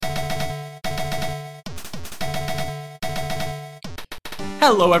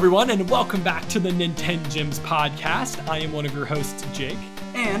Hello, everyone, and welcome back to the Nintengems podcast. I am one of your hosts, Jake.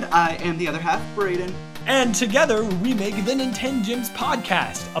 And I am the other half, Braden. And together, we make the Nintengems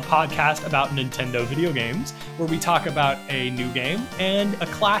podcast, a podcast about Nintendo video games, where we talk about a new game and a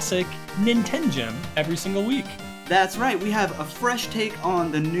classic Nintengem every single week. That's right, we have a fresh take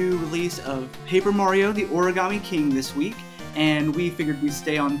on the new release of Paper Mario: The Origami King this week, and we figured we'd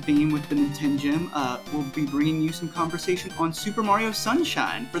stay on theme with the Nintengem. We'll be bringing you some conversation on Super Mario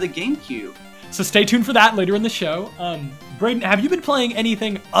Sunshine for the GameCube. So stay tuned for that later in the show. Braden, have you been playing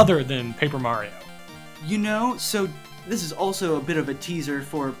anything other than Paper Mario? You know, so this is also a bit of a teaser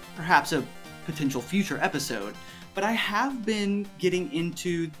for perhaps a potential future episode, but I have been getting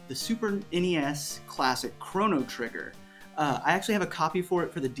into the Super NES classic Chrono Trigger. I actually have a copy for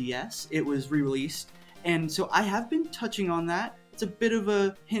it for the DS. It was re-released, and so I have been touching on that. It's a bit of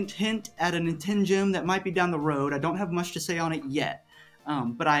a hint at a Nintengem that might be down the road. I don't have much to say on it yet,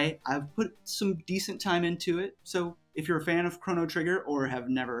 but I've put some decent time into it, so if you're a fan of Chrono Trigger or have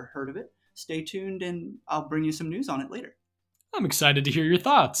never heard of it, stay tuned and I'll bring you some news on it later. I'm excited to hear your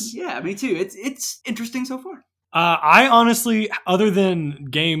thoughts. Yeah, me too. It's interesting so far. I honestly, other than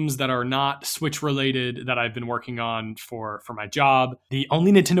games that are not Switch related that I've been working on for my job, the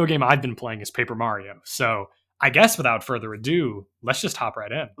only Nintendo game I've been playing is Paper Mario. So I guess without further ado, let's just hop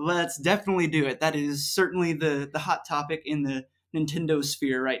right in. Let's definitely do it. That is certainly the hot topic in the Nintendo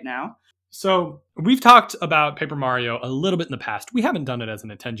sphere right now. So we've talked about Paper Mario a little bit in the past. We haven't done it as a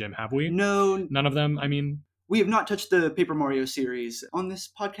Nintengem, have we? No. None of them? I mean... We have not touched the Paper Mario series on this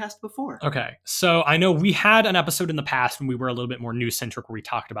podcast before. Okay, so I know we had an episode in the past when we were a little bit more news-centric where we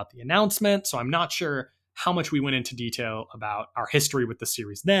talked about the announcement, so I'm not sure how much we went into detail about our history with the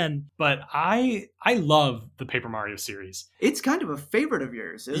series then, but I love the Paper Mario series. It's kind of a favorite of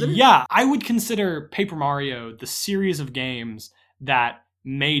yours, isn't it? Yeah, I would consider Paper Mario the series of games that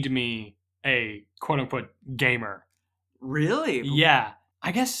made me a quote-unquote gamer. Really? Yeah.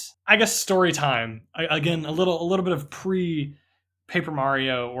 I guess story time. Again, a little bit of pre-Paper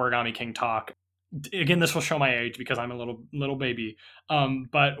Mario Origami King talk. Again, this will show my age because I'm a little baby.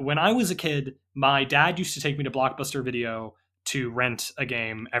 But when I was a kid, my dad used to take me to Blockbuster Video to rent a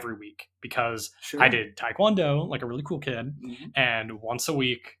game every week because I did Taekwondo like a really cool kid, and once a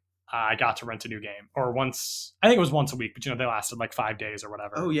week I got to rent a new game. Or I think it was once a week, but they lasted like 5 days or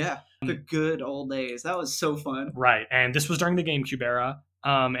whatever. Oh yeah, the good old days. That was so fun. Right, and this was during the GameCube era.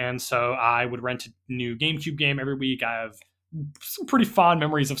 And so I would rent a new GameCube game every week. I have some pretty fond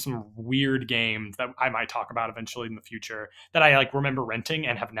memories of some weird games that I might talk about eventually in the future that I remember renting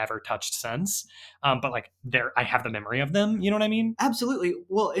and have never touched since. But I have the memory of them. You know what I mean? Absolutely.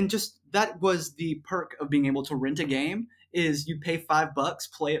 Well, and just that was the perk of being able to rent a game is you pay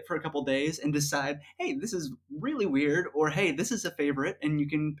 $5, play it for a couple days and decide, hey, this is really weird, or hey, this is a favorite, and you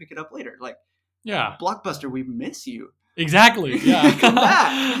can pick it up later. Yeah. Blockbuster, we miss you. Exactly. Yeah. Come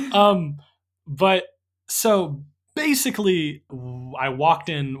back. But so basically I walked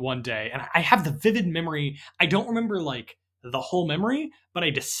in one day and I have the vivid memory. I don't remember the whole memory, but I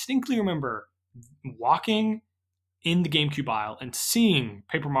distinctly remember walking in the GameCube aisle and seeing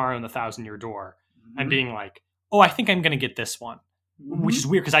Paper Mario and the Thousand Year Door and being like, oh, I think I'm going to get this one, which is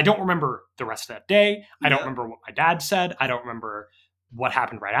weird because I don't remember the rest of that day. I don't remember what my dad said. I don't remember what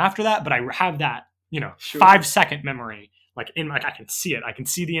happened right after that, but I have that 5-second memory, I can see it. I can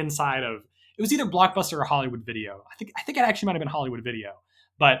see the inside of, it was either Blockbuster or Hollywood Video. I think it actually might have been Hollywood Video,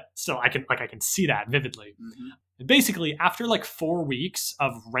 but still I can see that vividly. Basically, after 4 weeks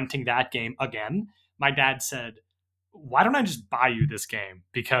of renting that game again, my dad said, why don't I just buy you this game?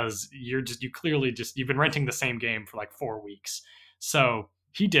 Because you've been renting the same game for 4 weeks. So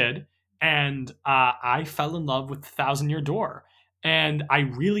he did. And I fell in love with the Thousand Year Door. And I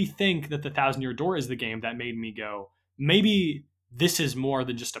really think that the Thousand Year Door is the game that made me go, maybe this is more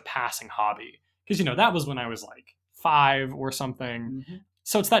than just a passing hobby. Because, that was when I was 5 or something.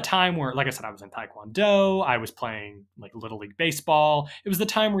 So it's that time where, like I said, I was in Taekwondo. I was playing Little League Baseball. It was the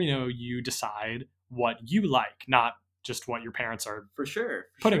time where, you decide what you like, not just what your parents are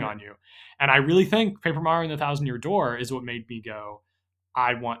putting on you. And I really think Paper Mario and the Thousand Year Door is what made me go,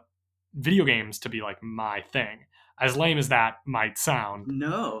 I want video games to be my thing. As lame as that might sound.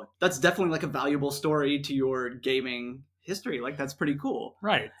 No, that's definitely a valuable story to your gaming history. That's pretty cool.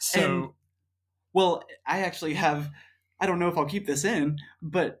 Right. So, I actually have, I don't know if I'll keep this in,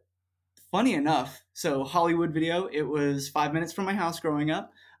 but funny enough, so Hollywood Video, it was 5 minutes from my house growing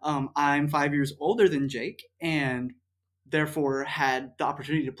up. I'm 5 years older than Jake and therefore had the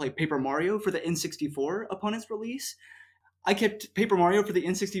opportunity to play Paper Mario for the N64 upon its release. I kept Paper Mario for the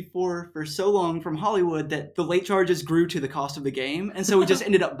N64 for so long from Hollywood that the late charges grew to the cost of the game, and so we just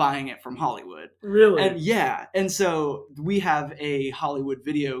ended up buying it from Hollywood. Really? And yeah, and so we have a Hollywood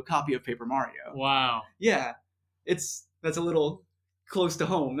video copy of Paper Mario. Wow. Yeah, that's a little close to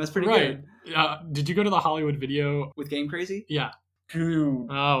home. That's pretty Right. good. Did you go to the Hollywood video? With Game Crazy? Yeah. Dude.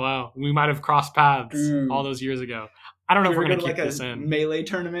 Oh, wow. We might have crossed paths all those years ago. I don't know if we're going to keep this in. Melee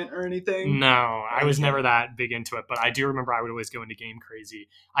tournament or anything? No, I was never that big into it, but I do remember I would always go into Game Crazy.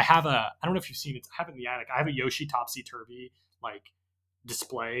 I don't know if you've seen it. I have it in the attic. I have a Yoshi Topsy-Turvy, like,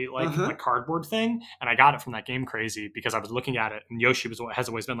 display, like cardboard thing, and I got it from that Game Crazy because I was looking at it, and Yoshi has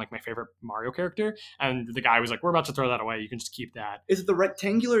always been like my favorite Mario character, and the guy was like, we're about to throw that away, you can just keep that. Is it the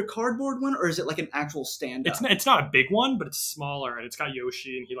rectangular cardboard one, or is it like an actual stand-up? It's not a big one, but it's smaller, and it's got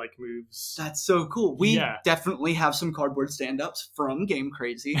Yoshi, and he like moves. That's so cool. We definitely have some cardboard stand-ups from Game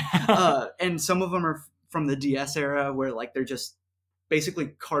Crazy, and some of them are from the DS era where like they're just basically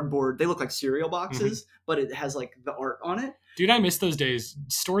cardboard. They look like cereal boxes, but it has like the art on it. Dude, I miss those days.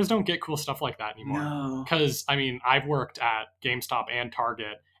 Stores don't get cool stuff like that anymore. No. Because, I mean, I've worked at GameStop and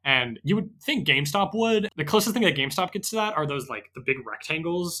Target, and you would think GameStop would. The closest thing that GameStop gets to that are those, like, the big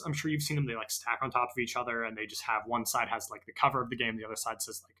rectangles. I'm sure you've seen them. They, like, stack on top of each other, and they just have one side has, like, the cover of the game. The other side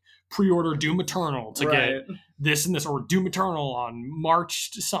says, like, pre-order Doom Eternal to get this and this, or Doom Eternal on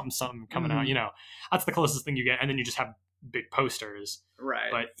March something coming out. You know, that's the closest thing you get. And then you just have big posters.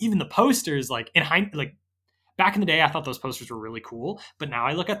 Right. But even the posters, like, back in the day, I thought those posters were really cool, but now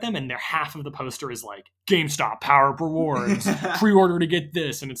I look at them and half of the poster is like GameStop Power Up Rewards, pre-order to get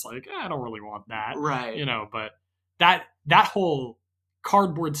this, and it's like, I don't really want that, right? You know, but that whole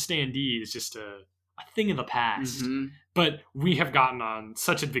cardboard standee is just a thing of the past. But we have gotten on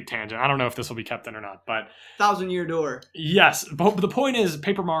such a big tangent. I don't know if this will be kept in or not, but 1,000-year door. Yes, but the point is,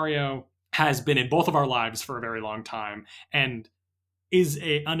 Paper Mario has been in both of our lives for a very long time, and is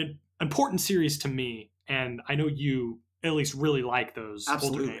an important series to me. And I know you at least really like those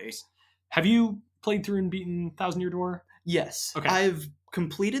older games. Have you played through and beaten 1,000-Year Door? Yes. Okay. I've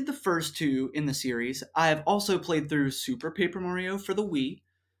completed the first two in the series. I've also played through Super Paper Mario for the Wii,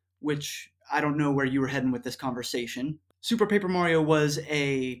 which I don't know where you were heading with this conversation. Super Paper Mario was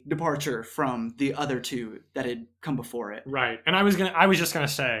a departure from the other two that had come before it. Right. And I was just gonna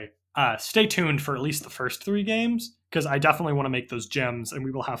say, stay tuned for at least the first three games, because I definitely want to make those gems, and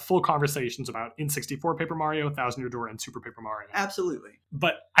we will have full conversations about N64 Paper Mario, 1,000-Year Door, and Super Paper Mario. Absolutely.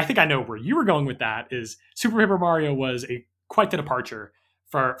 But I think I know where you were going with that. Is Super Paper Mario was quite the departure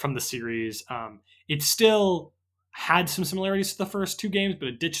from the series. It still had some similarities to the first two games, but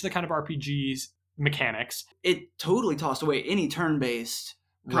it ditched the kind of RPGs mechanics. It totally tossed away any turn-based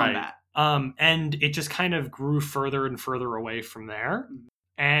combat. Right. And it just kind of grew further and further away from there.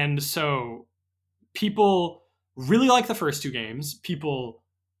 And so people really like the first two games. People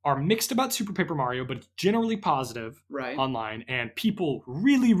are mixed about Super Paper Mario, but it's generally positive online. And people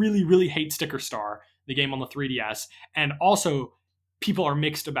really, really, really hate Sticker Star, the game on the 3DS. And also, people are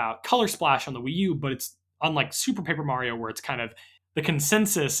mixed about Color Splash on the Wii U, but it's unlike Super Paper Mario, where it's kind of the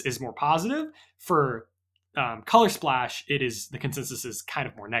consensus is more positive. For Color Splash, the consensus is kind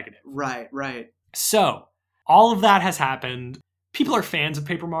of more negative. Right. So all of that has happened. People are fans of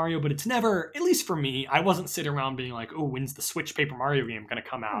Paper Mario, but it's never, at least for me, I wasn't sitting around being like, oh, when's the Switch Paper Mario game going to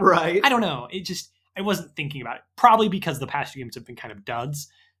come out? Right. I don't know. I wasn't thinking about it. Probably because the past few games have been kind of duds.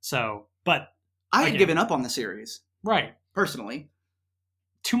 So, but I had given up on the series. Right. Personally.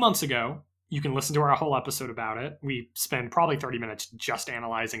 2 months ago, you can listen to our whole episode about it. We spend probably 30 minutes just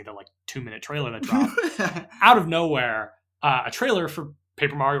analyzing the 2-minute trailer that dropped. Out of nowhere, a trailer for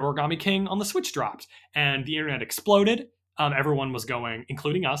Paper Mario Origami King on the Switch dropped, and the internet exploded. Everyone was going,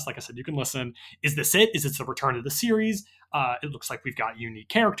 including us. Like I said, you can listen. Is this it? Is it the return of the series? It looks like we've got unique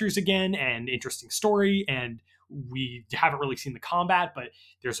characters again and interesting story. And we haven't really seen the combat, but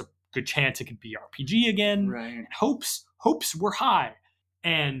there's a good chance it could be RPG again. Right. And hopes were high.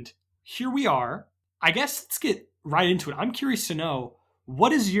 And here we are. I guess let's get right into it. I'm curious to know,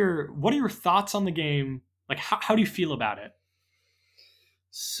 what are your thoughts on the game? Like, how do you feel about it?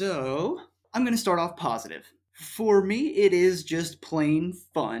 So, I'm going to start off positive. For me, it is just plain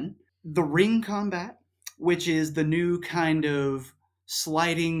fun. The ring combat, which is the new kind of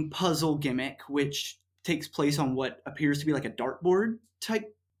sliding puzzle gimmick, which takes place on what appears to be like a dartboard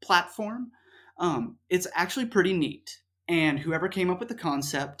type platform. It's actually pretty neat. And whoever came up with the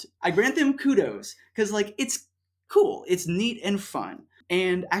concept, I grant them kudos, because it's cool. It's neat and fun.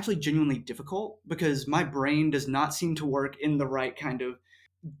 And actually genuinely difficult, because my brain does not seem to work in the right kind of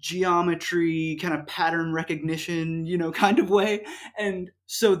geometry, kind of pattern recognition, kind of way. And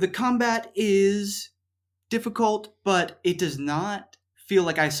so the combat is difficult, but it does not feel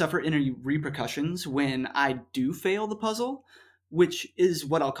like I suffer any repercussions when I do fail the puzzle, which is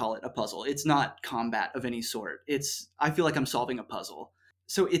what I'll call it, a puzzle. It's not combat of any sort. I feel like I'm solving a puzzle.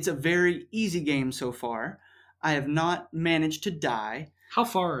 So it's a very easy game so far. I have not managed to die. How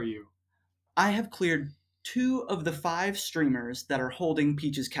far are you? I have cleared 2 of the 5 streamers that are holding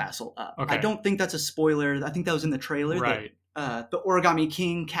Peach's castle up. Okay. I don't think that's a spoiler. I think that was in the trailer. Right. The Origami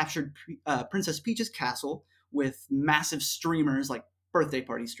King captured Princess Peach's castle with massive streamers, like birthday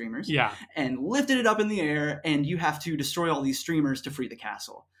party streamers, Yeah. and lifted it up in the air, and you have to destroy all these streamers to free the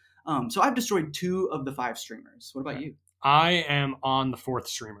castle. So I've destroyed 2 of the 5 streamers. What about you? I am on the 4th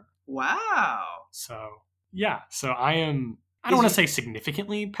streamer. Wow. So, yeah. So I don't want to say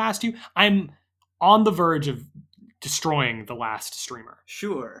significantly past you. I'm on the verge of destroying the last streamer.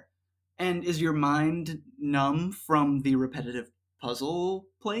 Sure. And is your mind numb from the repetitive puzzle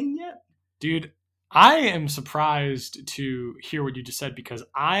playing yet? Dude, I am surprised to hear what you just said because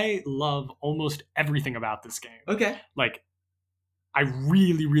I love almost everything about this game. Okay. Like, I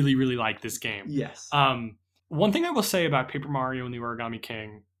really, really, really like this game. Yes. One thing I will say about Paper Mario and the Origami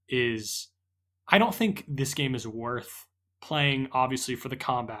King is I don't think this game is worth playing, obviously, for the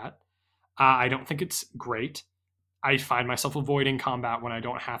combat. I don't think it's great. I find myself avoiding combat when I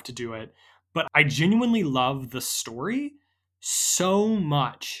don't have to do it. But I genuinely love the story so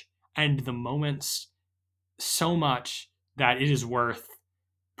much and the moments so much that it is worth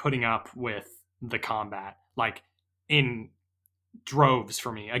putting up with the combat. Like, in droves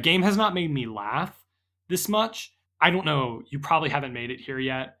for me. A game has not made me laugh this much. I don't know. You probably haven't made it here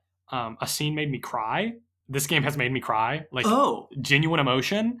yet. A scene made me cry. This game has made me cry. Like, genuine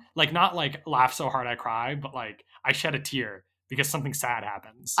emotion. Like, not like laugh so hard I cry, but like I shed a tear because something sad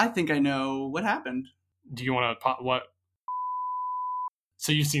happens. I think I know what happened. Do you want to what?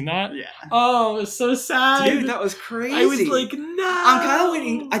 So you've seen that? Yeah. Oh, it's so sad. Dude, that was crazy. I was like, no. I'm kind of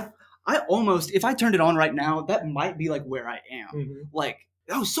waiting. I almost, if I turned it on right now, that might be like where I am. Mm-hmm. Like,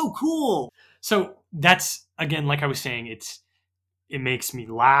 that was so cool. So that's, again, like I was saying, it makes me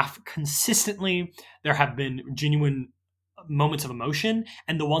laugh consistently. There have been genuine moments of emotion,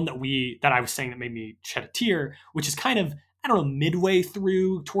 and the one that I was saying that made me shed a tear, which is kind of, I don't know, midway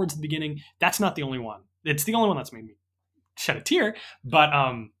through towards the beginning. That's not the only one. It's the only one that's made me shed a tear, but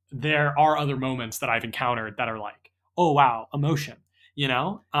there are other moments that I've encountered that are like, oh wow, emotion. You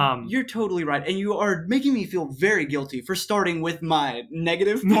know? You're totally right. And you are making me feel very guilty for starting with my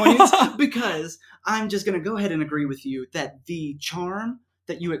negative points because I'm just going to go ahead and agree with you that the charm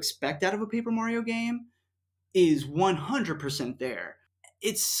that you expect out of a Paper Mario game is 100% there.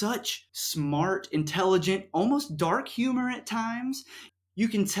 It's such smart, intelligent, almost dark humor at times. You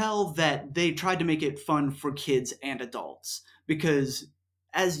can tell that they tried to make it fun for kids and adults because,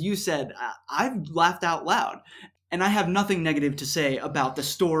 as you said, I've laughed out loud. And I have nothing negative to say about the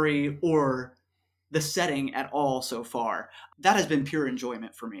story or the setting at all so far. That has been pure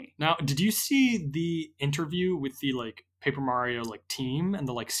enjoyment for me. Now, did you see the interview with the like Paper Mario like team and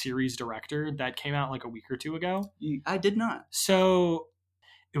the like series director that came out like a week or 2 ago? I did not. So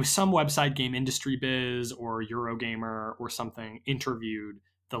it was some website, Game Industry Biz or Eurogamer or something, interviewed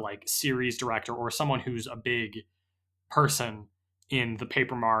the like series director or someone who's a big person in the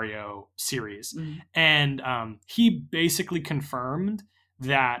Paper Mario series. Mm-hmm. And he basically confirmed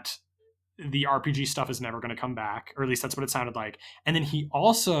that the RPG stuff is never going to come back, or at least that's what it sounded like. And then he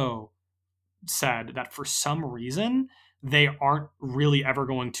also said that for some reason, they aren't really ever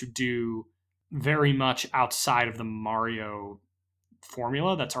going to do very much outside of the Mario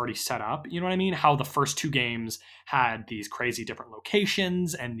formula that's already set up. You know what I mean? How the first 2 games had these crazy different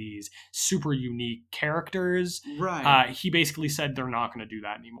locations and these super unique characters. Right. He basically said they're not going to do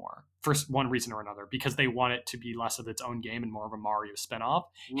that anymore for one reason or another, because they want it to be less of its own game and more of a Mario spinoff.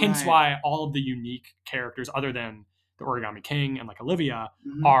 Right. Hence why all of the unique characters, other than the Origami King and like Olivia,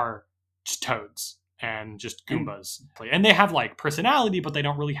 are just Toads and just Goombas. And they have like personality, but they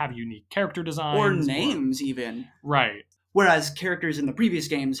don't really have unique character designs. Or names even. Right. Whereas characters in the previous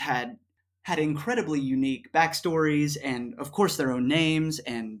games had incredibly unique backstories and, of course, their own names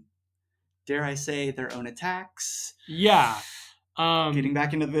and, dare I say, their own attacks. Yeah. Getting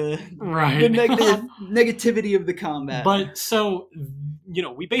back into the negativity of the combat. But so, you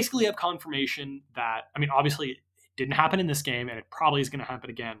know, we basically have confirmation that, I mean, obviously it didn't happen in this game and it probably is going to happen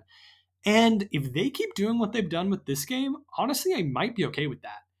again. And if they keep doing what they've done with this game, honestly, I might be okay with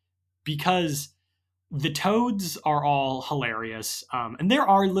that. Because the Toads are all hilarious, and there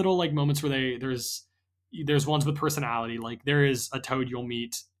are little like moments where there's ones with personality. Like there is a Toad you'll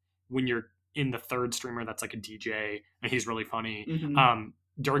meet when you're in the 3rd streamer that's like a DJ, and he's really funny.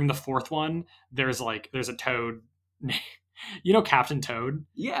 during the fourth one, there's a toad. Captain Toad?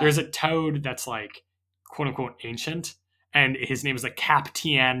 Yeah. There's a toad that's like quote unquote ancient, and his name is like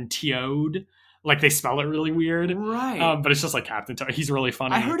Captain Toad. Like they spell it really weird. Right. But it's just like Captain Toad. He's really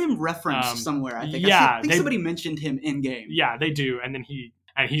funny. I heard him referenced somewhere, I think. Yeah. I think somebody mentioned him in game. Yeah, they do. And then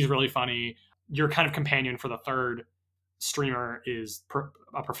he's really funny. Your kind of companion for the third streamer is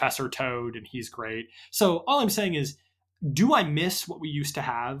a Professor Toad, and he's great. So all I'm saying is, do I miss what we used to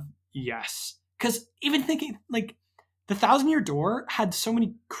have? Yes. Because even thinking, like, the Thousand Year Door had so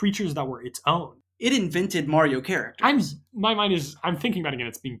many creatures that were its own. It invented Mario characters. I'm thinking about it again,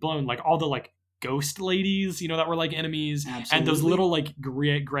 it's being blown. Like, all the, like, ghost ladies, that were, like, enemies. Absolutely. And those little, like,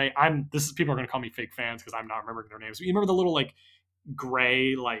 gray, people are going to call me fake fans because I'm not remembering their names. But you remember the little, like,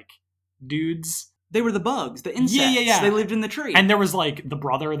 gray, like, dudes? They were the bugs, the insects. Yeah. They lived in the tree. And there was, like, the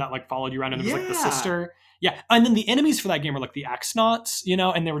brother that, like, followed you around, and there was, like, the sister. Yeah, and then the enemies for that game were, like, the X-Nauts,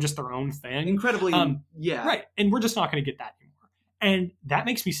 and they were just their own thing. Incredibly, yeah. Right, and we're just not going to get that anymore. And that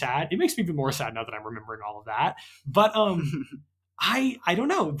makes me sad. It makes me even more sad now that I'm remembering all of that. But I don't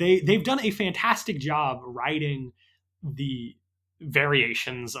know. They've done a fantastic job writing the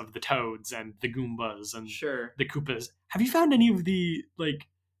variations of the Toads and the Goombas and the Koopas. Have you found any of the, like,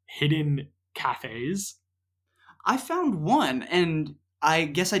 hidden cafes? I found one, and I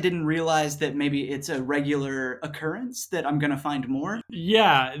guess I didn't realize that maybe it's a regular occurrence that I'm going to find more.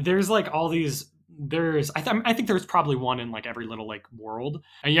 Yeah, there's like all these. I think there's probably one in like every little like world.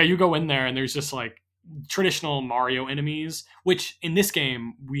 And yeah, you go in there and there's just like traditional Mario enemies, which in this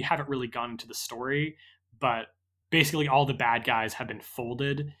game we haven't really gone into the story, but basically all the bad guys have been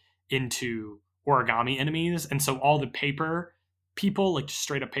folded into origami enemies, and so all the paper people, like just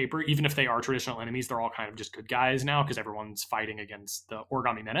straight up paper, even if they are traditional enemies, they're all kind of just good guys now because everyone's fighting against the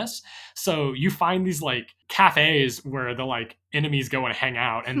Origami Menace. So you find these like cafes where the like enemies go and hang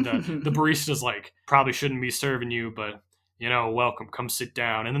out, and the barista's like, probably shouldn't be serving you, but welcome, come sit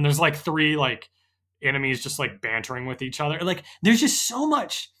down. And then there's like three like enemies just like bantering with each other. Like there's just so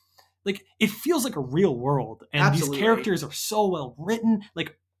much, like it feels like a real world, and Absolutely. These characters are so well written,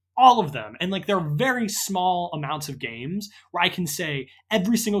 like all of them. And like there are very small amounts of games where I can say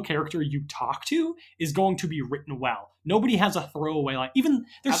every single character you talk to is going to be written well. Nobody has a throwaway line. Even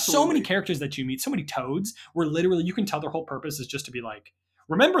there's Absolutely. So many characters that you meet, so many Toads, where literally you can tell their whole purpose is just to be like,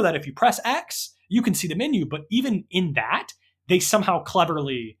 remember that if you press X, you can see the menu. But even in that, they somehow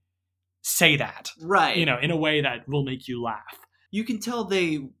cleverly say that. Right. In a way that will make you laugh. You can tell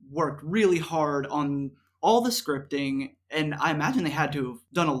they worked really hard on all the scripting, and I imagine they had to have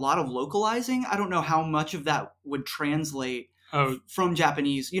done a lot of localizing. I don't know how much of that would translate from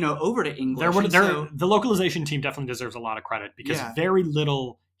Japanese, over to English. The localization team definitely deserves a lot of credit because very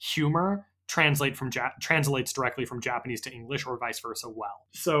little humor translates directly from Japanese to English or vice versa well.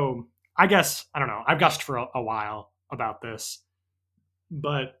 So I guess, I don't know, I've gushed for a while about this,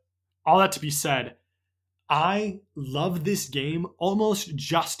 but all that to be said, I love this game almost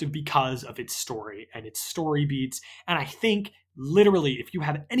just because of its story and its story beats. And I think literally if you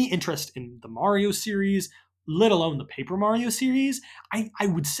have any interest in the Mario series, let alone the Paper Mario series, I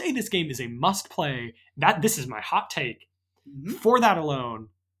would say this game is a must play. This is my hot take. Mm-hmm. For that alone,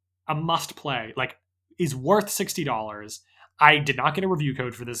 a must play, like, is worth $60. I did not get a review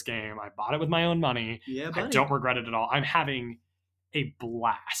code for this game. I bought it with my own money. Yeah, buddy. I don't regret it at all. I'm having a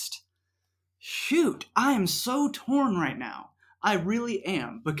blast. Shoot, I am so torn right now. I really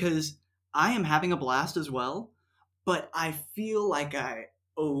am, because I am having a blast as well, but I feel like I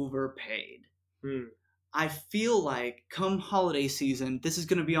overpaid. I feel like come holiday season, this is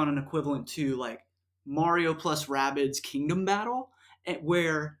going to be on an equivalent to like Mario plus Rabbids Kingdom Battle,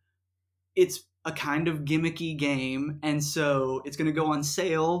 where it's a kind of gimmicky game, and so it's going to go on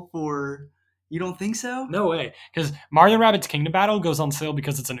sale for... You don't think so? No way. Because Mario & Rabbids Kingdom Battle goes on sale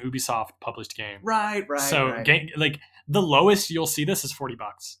because it's an Ubisoft published game. Right. So, right. Like, the lowest you'll see this is $40.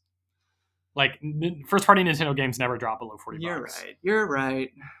 Like, first-party Nintendo games never drop below $40. You're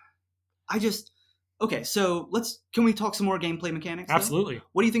right. Okay, so can we talk some more gameplay mechanics, though? Absolutely.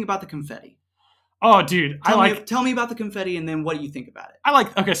 What do you think about the confetti? Oh, dude, Tell me about the confetti, and then what do you think about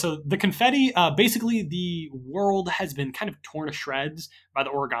it? Okay, so the confetti, basically the world has been kind of torn to shreds by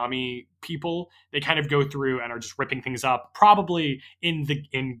the origami people. They kind of go through and are just ripping things up. Probably in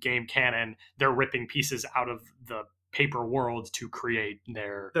game canon, they're ripping pieces out of the paper world to create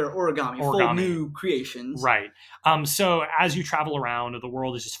their origami, full new creations. Right. So as you travel around, the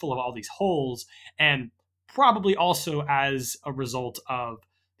world is just full of all these holes, and probably also as a result of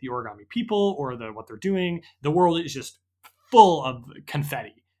the origami people or what they're doing, the world is just full of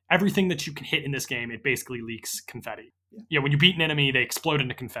confetti. Everything that you can hit in this game, it basically leaks confetti. Yeah, when you beat an enemy, they explode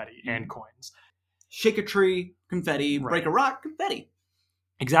into confetti and coins. Shake a tree, confetti. Right. Break a rock, confetti.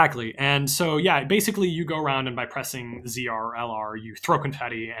 Exactly. And so, yeah, basically you go around and by pressing ZR or LR, you throw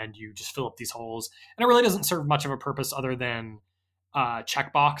confetti and you just fill up these holes. And it really doesn't serve much of a purpose other than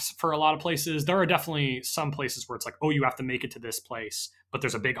checkbox for a lot of places. There are definitely some places where it's like, oh, you have to make it to this place, but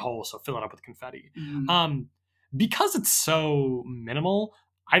there's a big hole, so fill it up with confetti. Because it's so minimal,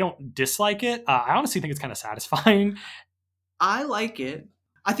 I don't dislike it. I honestly think it's kind of satisfying. I like it.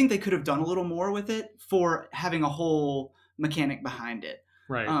 I think they could have done a little more with it for having a whole mechanic behind it.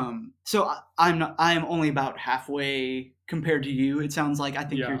 Right. So I am only about halfway compared to you. It sounds like I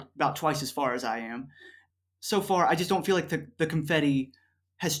think you're about twice as far as I am. So far, I just don't feel like the confetti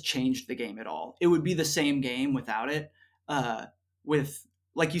has changed the game at all. It would be the same game without it. With,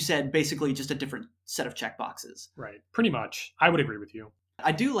 like you said, basically just a different set of checkboxes. Right. Pretty much. I would agree with you.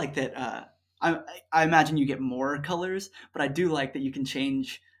 I do like that. I imagine you get more colors, but I do like that you can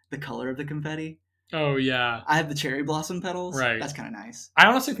change the color of the confetti. Oh, yeah. I have the cherry blossom petals. Right. That's kind of nice. I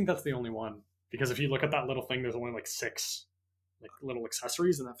honestly think that's the only one. Because if you look at that little thing, there's only like 6 like little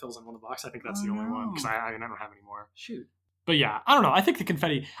accessories, and that fills in one of the box. I think that's the only one. Because I don't have any more. Shoot. But yeah, I don't know. I think the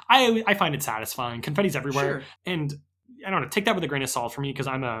confetti, I find it satisfying. Confetti's everywhere. Sure. And I don't know, take that with a grain of salt for me, because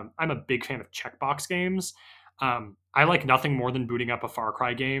I'm a big fan of checkbox games. I like nothing more than booting up a Far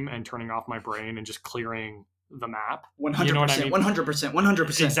Cry game and turning off my brain and just clearing the map. 100%, you know what I mean?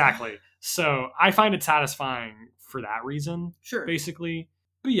 100%. Exactly. So I find it satisfying for that reason, sure, basically.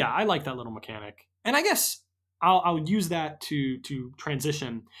 But yeah, I like that little mechanic. And I guess I'll use that to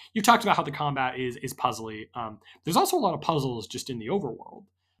transition. You talked about how the combat is puzzly. There's also a lot of puzzles just in the overworld.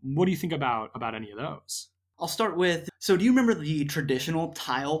 What do you think about any of those? I'll start with, so do you remember the traditional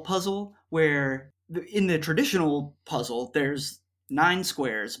tile puzzle where in the traditional puzzle, there's 9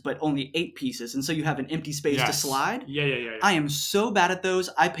 squares, but only 8 pieces. And so you have an empty space to slide. Yeah. I am so bad at those.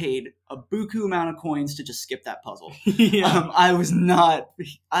 I paid a buku amount of coins to just skip that puzzle. I was not,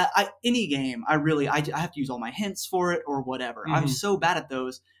 any game, I have to use all my hints for it or whatever. I'm so bad at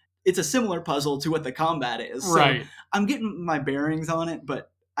those. It's a similar puzzle to what the combat is. So I'm getting my bearings on it,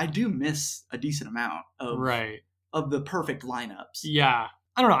 but I do miss a decent amount of the perfect lineups. Yeah.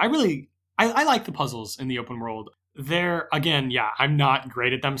 I don't know. I like the puzzles in the open world. They're, again, I'm not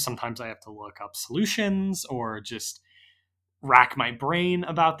great at them. Sometimes I have to look up solutions or just rack my brain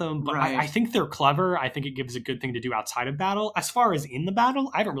about them. But I think they're clever. I think it gives a good thing to do outside of battle. As far as in the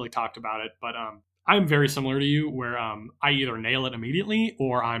battle, I haven't really talked about it, but I'm very similar to you where I either nail it immediately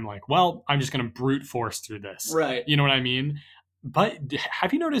or I'm like, well, I'm just going to brute force through this. Right. You know what I mean? But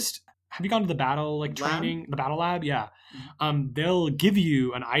have you gone to the battle training, the battle lab? Yeah. They'll give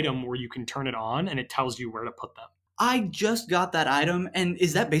you an item where you can turn it on and it tells you where to put them. I just got that item, and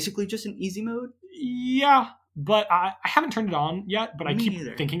is that basically just an easy mode? Yeah, but I haven't turned it on yet, but I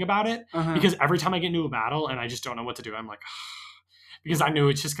keep thinking about it because every time I get into a battle and I just don't know what to do, I'm like, because I knew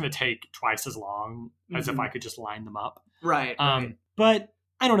it's just going to take twice as long as if I could just line them up. Right. But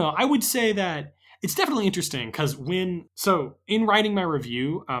I don't know. I would say that it's definitely interesting because in writing my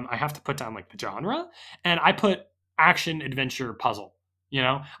review, I have to put down the genre, and I put action adventure puzzle. You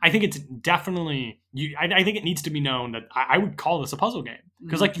know, I think it's definitely I think it needs to be known that I would call this a puzzle game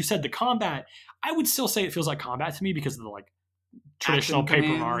because, like you said, the combat. I would still say it feels like combat to me because of the traditional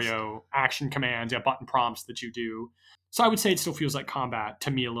Paper Mario action commands, button prompts that you do. So I would say it still feels like combat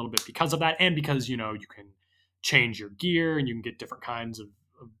to me a little bit because of that, and because you can change your gear and you can get different kinds of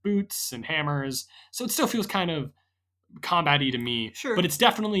boots and hammers. So it still feels kind of combat-y to me. Sure, but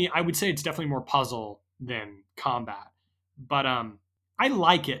I would say it's definitely more puzzle than combat. But I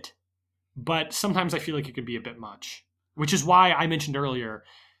like it, but sometimes I feel like it could be a bit much, which is why I mentioned earlier,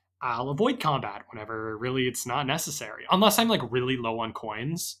 I'll avoid combat whenever really it's not necessary, unless I'm really low on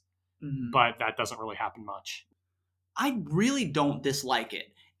coins, but that doesn't really happen much. I really don't dislike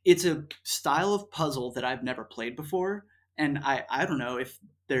it. It's a style of puzzle that I've never played before, and I don't know if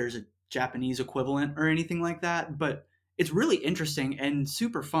there's a Japanese equivalent or anything like that, but it's really interesting and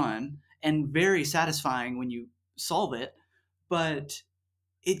super fun and very satisfying when you solve it, but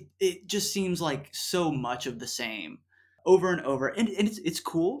it just seems like so much of the same over and over, and it's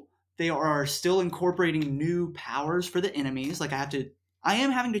cool. They are still incorporating new powers for the enemies. I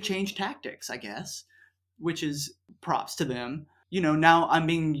am having to change tactics, I guess, which is props to them. Now I'm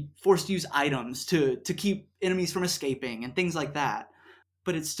being forced to use items to keep enemies from escaping and things like that.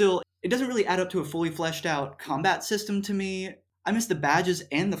 But it doesn't really add up to a fully fleshed out combat system to me. I miss the badges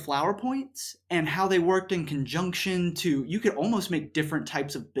and the flower points and how they worked in conjunction to, you could almost make different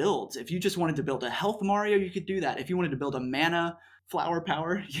types of builds. If you just wanted to build a health Mario, you could do that. If you wanted to build a mana flower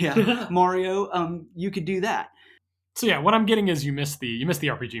power, Mario, you could do that. So yeah, what I'm getting is you miss the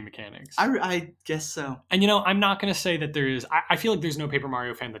RPG mechanics. I guess so. And I'm not going to say that there's. I feel like there's no Paper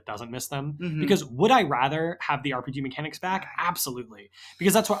Mario fan that doesn't miss them. Mhm. Because would I rather have the RPG mechanics back? Absolutely.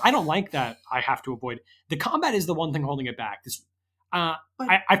 Because that's what I don't like that I have to avoid. The combat is the one thing holding it back. I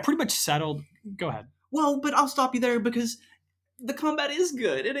pretty much settled. Go ahead. Well, but I'll stop you there because the combat is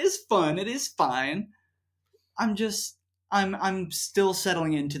good. It is fun. It is fine. I'm still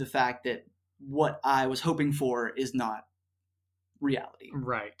settling into the fact that what I was hoping for is not reality.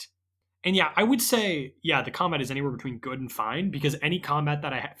 Right. And yeah, I would say, yeah, the combat is anywhere between good and fine because any combat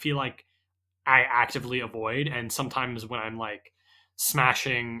that I feel like I actively avoid, and sometimes when I'm like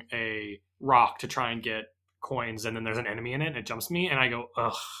smashing a rock to try and get coins and then there's an enemy in it and it jumps me and I go,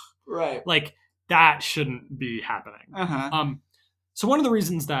 ugh. Right. Like, that shouldn't be happening. Uh-huh. So one of the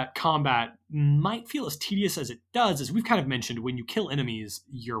reasons that combat might feel as tedious as it does is we've kind of mentioned when you kill enemies,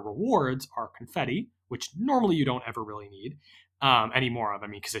 your rewards are confetti, which normally you don't ever really need any more of. I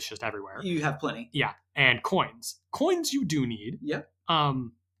mean, because it's just everywhere. You have plenty. Yeah, and coins. Coins you do need. Yep.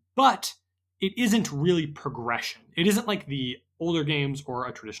 But it isn't really progression. It isn't like the older games or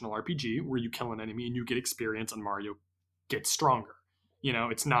a traditional RPG where you kill an enemy and you get experience and Mario gets stronger.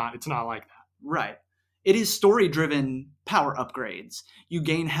 It's not like that. Right. It is story-driven power upgrades. You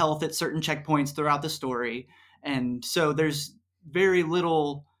gain health at certain checkpoints throughout the story, and so there's very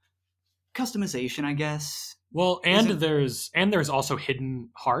little customization, I guess. Well, there's also hidden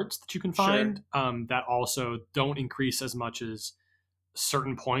hearts that you can find that also don't increase as much as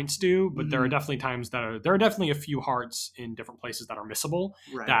certain points do, but there are definitely times there are definitely a few hearts in different places that are missable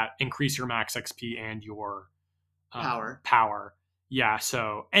that increase your max XP and your power. Yeah,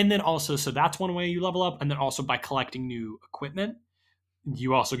 and then also, so that's one way you level up, and then also by collecting new equipment,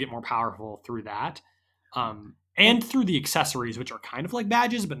 you also get more powerful through that. And through the accessories, which are kind of like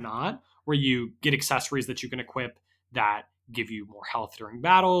badges, but not, where you get accessories that you can equip that give you more health during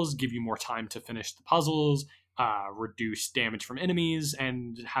battles, give you more time to finish the puzzles, reduce damage from enemies,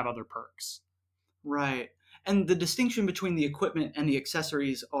 and have other perks. Right. And the distinction between the equipment and the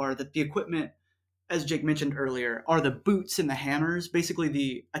accessories are that the equipment, as Jake mentioned earlier, are the boots and the hammers, basically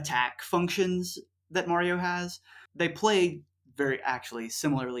the attack functions that Mario has. They play very actually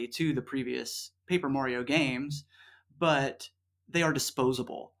similarly to the previous Paper Mario games, but they are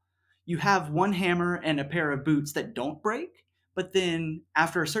disposable. You have one hammer and a pair of boots that don't break, but then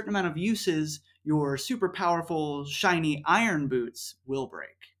after a certain amount of uses, your super powerful, shiny iron boots will break.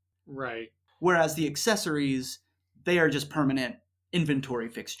 Right. Whereas the accessories, they are just permanent inventory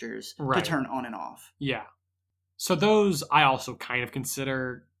fixtures to turn on and off. Yeah. So those I also kind of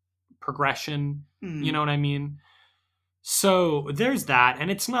consider progression. You know what I mean? So there's that, and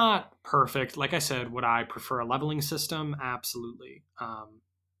it's not perfect. Like I said, would I prefer a leveling system? Absolutely.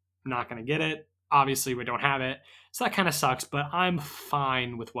 Not going to get it. Obviously, we don't have it. So that kind of sucks, but I'm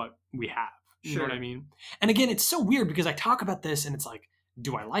fine with what we have. You know what I mean? And again, it's so weird because I talk about this and it's like,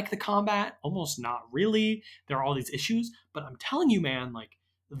 do I like the combat? Almost not really. There are all these issues, but I'm telling you, man, like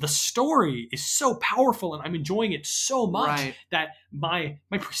the story is so powerful and I'm enjoying it so much that my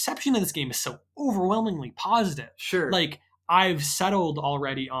perception of this game is so overwhelmingly positive. Sure. Like I've settled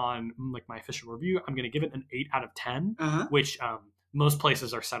already on like my official review. I'm going to give it an 8 out of 10, which most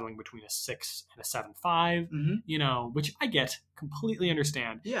places are settling between a 6 and a 7.5, which I get, completely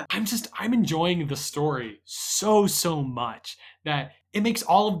understand. Yeah. I'm enjoying the story so much that it makes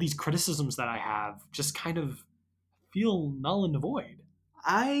all of these criticisms that I have just kind of feel null and void.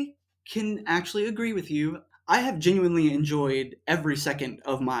 I can actually agree with you. I have genuinely enjoyed every second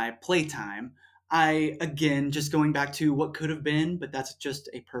of my playtime. Again, just going back to what could have been, but that's just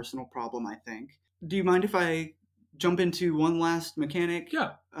a personal problem, I think. Do you mind if I jump into one last mechanic?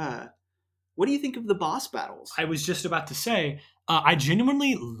 Yeah. What do you think of the boss battles? I was just about to say, I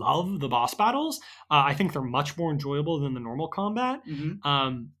genuinely love the boss battles. I think they're much more enjoyable than the normal combat.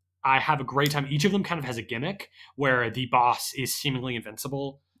 I have a great time. Each of them kind of has a gimmick where the boss is seemingly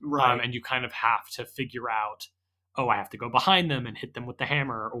invincible. And you kind of have to figure out, I have to go behind them and hit them with the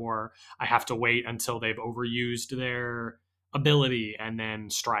hammer, or I have to wait until they've overused their ability and then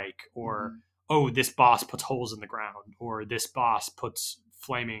strike, or this boss puts holes in the ground, or this boss puts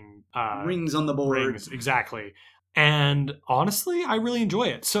flaming rings on the board. Rings, exactly. And honestly, I really enjoy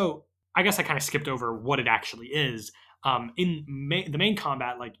it. So I guess I kind of skipped over what it actually is. In the main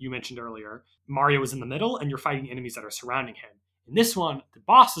combat, like you mentioned earlier, Mario is in the middle and you're fighting enemies that are surrounding him. In this one, the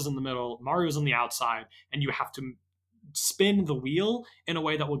boss is in the middle, Mario's on the outside, and you have to spin the wheel in a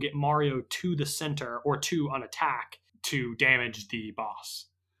way that will get Mario to the center or to an attack to damage the boss.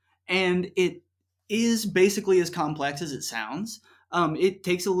 And it is basically as complex as it sounds. It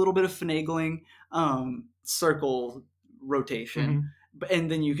takes a little bit of finagling. circle rotation, Mhm.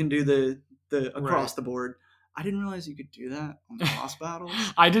 and then you can do the across Right. the board. I didn't realize you could do that on the boss battles.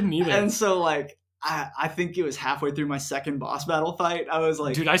 I didn't either. And so, like, I think it was halfway through my second boss battle fight. I was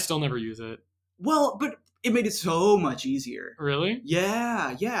like, Dude, I still never use it. well, but it made it so much easier. Really?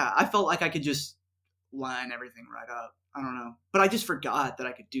 Yeah. I felt like I could just line everything right up. I don't know. But I just forgot that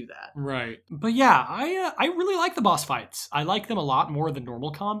I could do that. Right. But yeah, I really like the boss fights. I like them a lot more than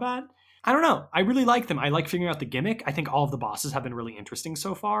normal combat. I don't know. I really like them. I like figuring out the gimmick. I think all of the bosses have been really interesting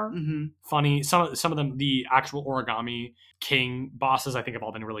so far. Mm-hmm. Funny. Some of them, the actual Origami King bosses, I think have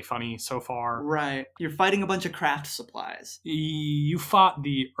all been really funny so far. Right. You're fighting a bunch of craft supplies. You fought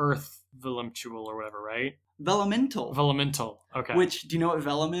the Earth Velumtual or whatever, right? Vellumental. Vellumental. Okay. Which, do you know what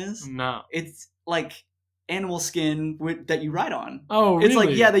vellum is? No. It's like animal skin that you ride on. Oh, really? It's like,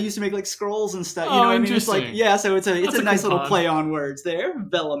 yeah, they used to make like scrolls and stuff. You Oh, know what I mean? It's like, interesting. yeah, so it's a That's a nice cool little pun. play on words there.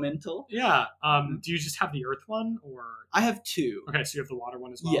 Vellumental. Yeah. Do you just have the Earth one, or I have 2. okay? So you have the water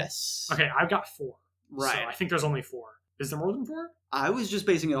one as well. Yes. Okay, I've got 4. Right. So I think there's only 4. Is there more than 4? I was just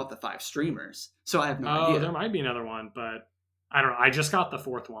basing it off the 5 streamers, so I have no Oh, idea. there might be another one, but I don't know. I just got the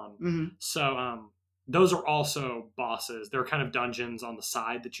 4th one. Mm-hmm. So those are also bosses. They're kind of dungeons on the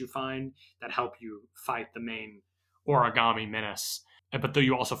side that you find that help you fight the main Origami Menace. But though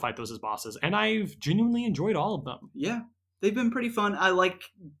you also fight those as bosses, and I've genuinely enjoyed all of them. Yeah, they've been pretty fun. I like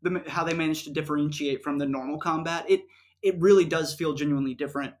how they managed to differentiate from the normal combat. It really does feel genuinely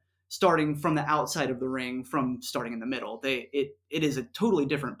different starting from the outside of the ring from starting in the middle. It is a totally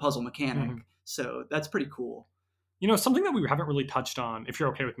different puzzle mechanic. Mhm. So that's pretty cool. You know, something that we haven't really touched on, if you're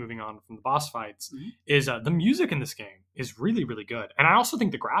okay with moving on from the boss fights, Mhm. is the music in this game is really, really good. And I also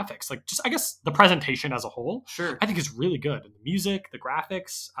think the graphics, like just, I guess, the presentation as a whole, Sure. I think is really good. And the music, the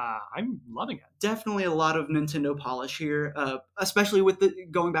graphics, I'm loving it. Definitely a lot of Nintendo polish here, especially with the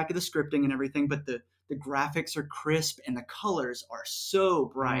going back to the scripting and everything, but the graphics are crisp and the colors are so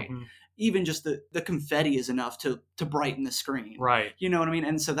bright. Mhm. Even just the confetti is enough to brighten the screen. Right. You know what I mean?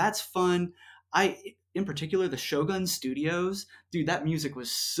 And so that's fun. In particular, the Shogun Studios, dude, that music was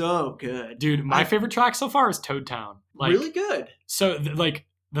so good. Dude, my favorite track so far is Toad Town. Like, really good. So, like,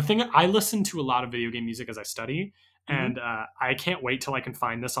 the thing, I listen to a lot of video game music as I study, Mhm. and I can't wait till I can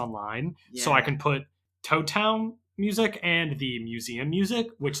find this online so Yeah. I can put Toad Town music and the museum music,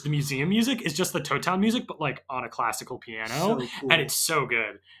 which the museum music is just the Toad Town music, but like on a classical piano, So cool. and it's so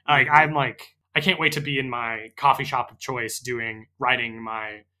good. Like, I can't wait to be in my coffee shop of choice writing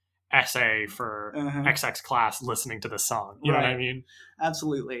my essay for Uh-huh. XX class listening to this song. You know what I Right. mean?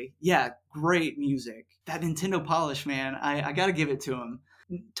 Absolutely. Yeah, great music. That Nintendo polish, man, I got to give it to them.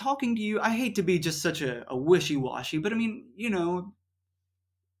 Talking to you, I hate to be just such a wishy-washy, but I mean, you know,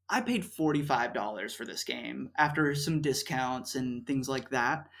 I paid $45 for this game after some discounts and things like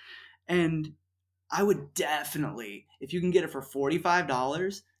that. And I would definitely, if you can get it for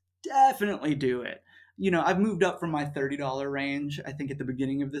 $45, definitely do it. You know, I've moved up from my $30 range, I think at the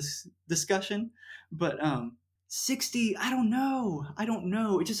beginning of this discussion, but 60, I don't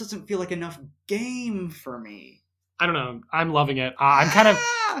know. It just doesn't feel like enough game for me. I don't know. I'm loving it. I'm kind of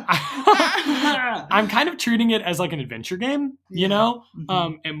I'm kind of treating it as like an adventure game, you Yeah. know,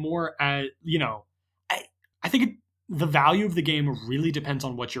 Mhm. and more as, you know, I think the value of the game really depends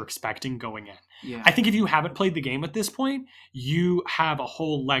on what you're expecting going in. Yeah. I think if you haven't played the game at this point, you have a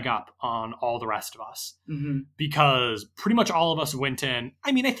whole leg up on all the rest of us, Mhm. because pretty much all of us went in.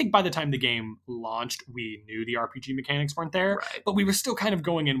 I mean, I think by the time the game launched, we knew the RPG mechanics weren't there, Right. but we were still kind of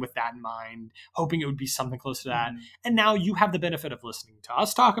going in with that in mind, hoping it would be something close to that. Mhm. And now you have the benefit of listening to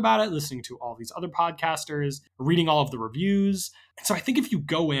us talk about it, listening to all these other podcasters, reading all of the reviews. And so I think if you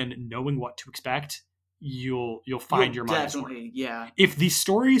go in knowing what to expect, you'll find your money's worth. Definitely, yeah. If the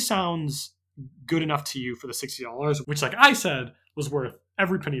story sounds good enough to you for the $60, which, like I said, was worth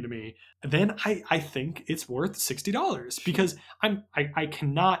every penny to me, then I think it's worth $60, because I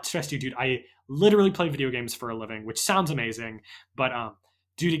cannot stress to you, dude. I literally play video games for a living, which sounds amazing, but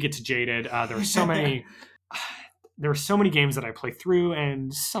dude, it gets jaded. There are so many games that I play through,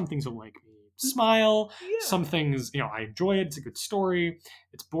 and some things will make me smile. Yeah. Some things, you know, I enjoy it. It's a good story.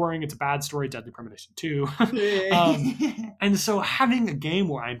 It's boring. It's a bad story. Deadly Premonition 2. And so having a game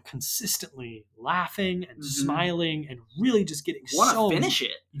where I'm consistently laughing and Mhm. smiling and really just getting Want so to finish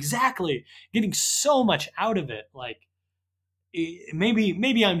it? exactly getting so much out of it, like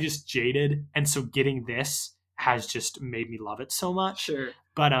maybe I'm just jaded, and so getting this has just made me love it so much. Sure.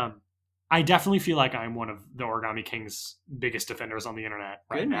 But I definitely feel like I'm one of the Origami King's biggest defenders on the internet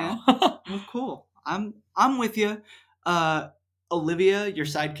right Good, now. Well, cool. I'm with you. Olivia, your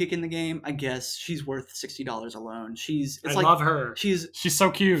sidekick in the game, I guess she's worth $60 alone. I love her. She's She's so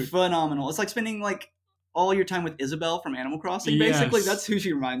cute. phenomenal. It's like spending like all your time with Isabelle from Animal Crossing, basically. Yes. That's who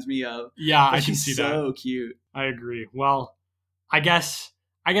she reminds me of. Yeah, But I can she's see so that. cute. I agree. Well, I guess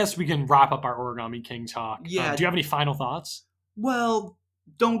we can wrap up our Origami King talk. Yeah. Do you have any final thoughts? Well,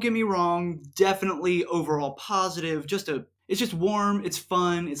 don't get me wrong. Definitely overall positive. It's just warm. It's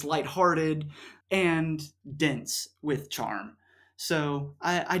fun. It's lighthearted and dense with charm. So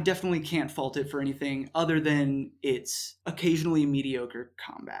I definitely can't fault it for anything other than its occasionally mediocre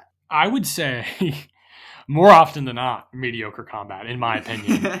combat. I would say more often than not, mediocre combat, in my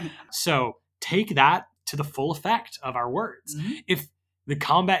opinion. So take that to the full effect of our words. Mhm. If the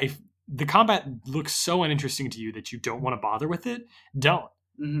combat looks so uninteresting to you that you don't want to bother with it, don't.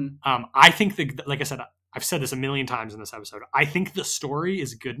 Mm-hmm. I think that, like I said, I've said this a million times in this episode. I think the story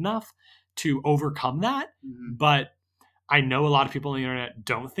is good enough to overcome that, Mm-hmm. but I know a lot of people on the internet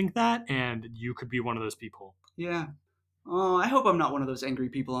don't think that, and you could be one of those people. Yeah. Oh, I hope I'm not one of those angry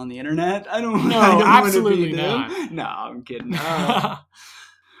people on the internet. I don't. No, I don't absolutely want to be not. them. No, I'm kidding.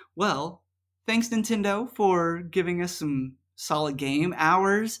 Well, thanks Nintendo for giving us some solid game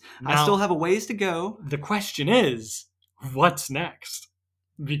hours. I Now, still have a ways to go. the question is, what's next?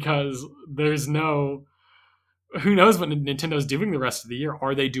 Because there's no... Who knows what Nintendo's doing the rest of the year?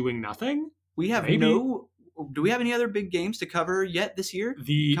 Are they doing nothing? We have Maybe. Do we have any other big games to cover yet this year?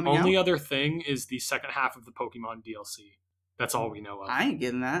 The coming only out? other thing is the second half of the Pokemon DLC. That's all we know of. I ain't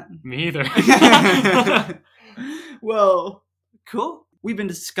getting that. Me either. Well, cool. We've been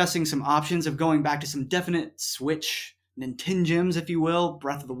discussing some options of going back to some definite Switch Nintengems, if you will.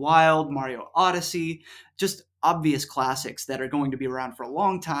 Breath of the Wild, Mario Odyssey, just obvious classics that are going to be around for a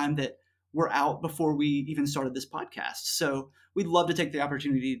long time that were out before we even started this podcast. So we'd love to take the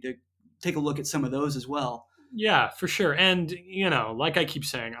opportunity to take a look at some of those as well. Yeah, for sure. And, like I keep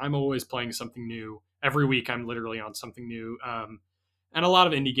saying, I'm always playing something new. Every week I'm literally on something new. And a lot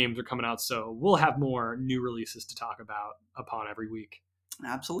of indie games are coming out, so we'll have more new releases to talk about upon every week.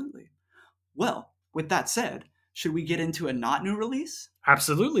 Absolutely. Well, with that said, should we get into a not new release?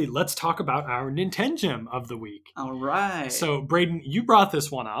 Absolutely. Let's talk about our Nintengem of the week. All right. So, Braden, you brought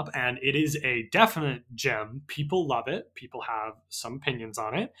this one up, and it is a definite gem. People love it. People have some opinions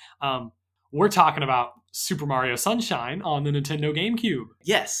on it. We're talking about Super Mario Sunshine on the Nintendo GameCube.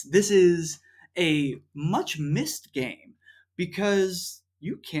 Yes, this is a much missed game because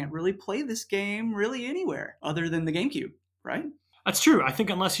you can't really play this game really anywhere other than the GameCube, right? That's true. I think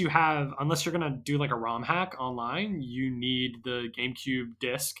unless you're going to do like a ROM hack online, you need the GameCube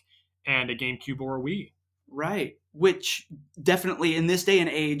disc and a GameCube or a Wii. Right. Which definitely in this day and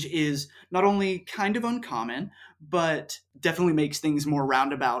age is not only kind of uncommon, but definitely makes things more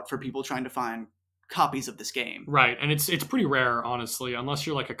roundabout for people trying to find copies of this game. Right. And it's pretty rare, honestly, unless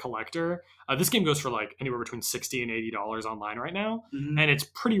you're like a collector. This game goes for like anywhere between $60 and $80 online right now. Mhm. And it's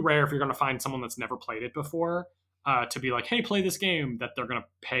pretty rare if you're going to find someone that's never played it before to be like, hey, play this game, that they're going to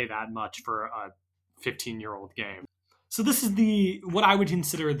pay that much for a 15-year-old game. So this is what I would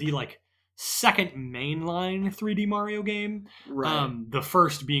consider the like second mainline 3D Mario game. Right. The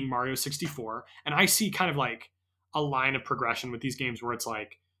first being Mario 64. And I see kind of like a line of progression with these games where it's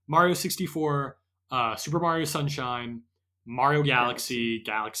like Mario 64, Super Mario Sunshine, Mario Galaxy,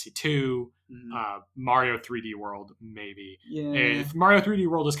 Galaxy 2, Mario 3D World, maybe. Yeah. Mario 3D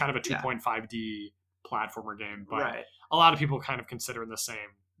World is kind of a 2.5D platformer game, but a lot of people kind of consider in the same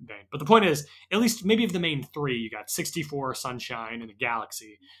vein. But the point is, at least maybe of the main three, you got 64, Sunshine, and the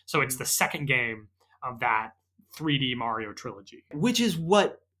Galaxy. So it's the second game of that 3D Mario trilogy. Which is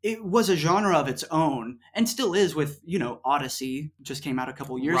what it was a genre of its own, and still is with, Odyssey, just came out a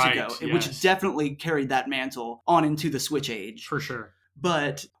couple years ago, which definitely carried that mantle on into the Switch age. For sure.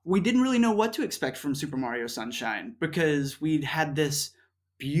 But we didn't really know what to expect from Super Mario Sunshine, because we'd had this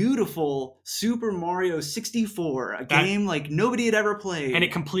beautiful Super Mario 64, a game like nobody had ever played. And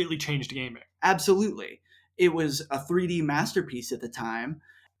it completely changed gaming. Absolutely. It was a 3D masterpiece at the time.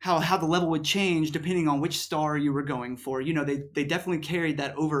 How the level would change depending on which star you were going for. They definitely carried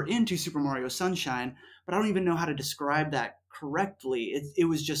that over into Super Mario Sunshine, but I don't even know how to describe that correctly. It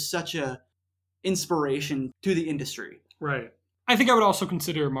was just such a inspiration to the industry. Right. I think I would also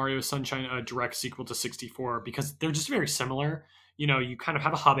consider Mario Sunshine a direct sequel to 64 because they're just very similar. You kind of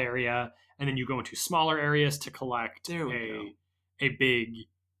have a hub area, and then you go into smaller areas to collect a big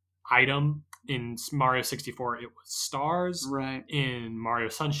item. In Mario 64, it was stars. Right. In Mario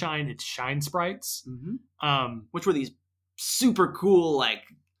Sunshine, it's shine sprites. Mm-hmm. Which were these super cool, like,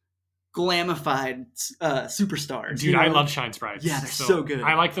 glamified superstars. Dude, I love shine sprites. Yeah, they're so good.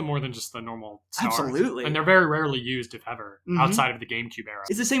 I like them more than just the normal stars. Absolutely. And they're very rarely used, if ever, outside of the GameCube era.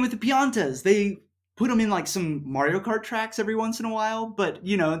 It's the same with the Piantas. They put them in like some Mario Kart tracks every once in a while, but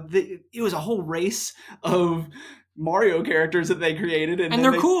you know, it was a whole race of Mario characters that they created, and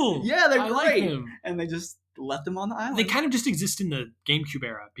they're cool. Yeah, they're I great, like them. and they just left them on the island. They kind of just exist in the GameCube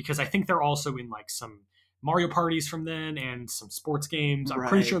era because I think they're also in like some Mario parties from then and some sports games. I'm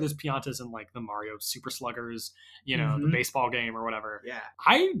pretty sure there's Piantas in like the Mario Super Sluggers, you know, the baseball game or whatever. Yeah,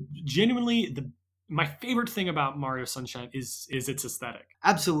 I genuinely my favorite thing about Mario Sunshine is its aesthetic.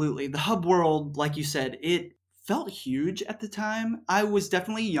 Absolutely. The hub world, like you said, it felt huge at the time. I was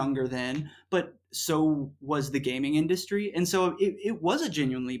definitely younger then, but so was the gaming industry. And so it was a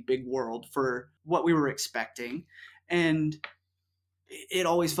genuinely big world for what we were expecting. And it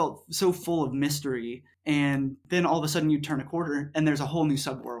always felt so full of mystery. And then all of a sudden you turn a corner and there's a whole new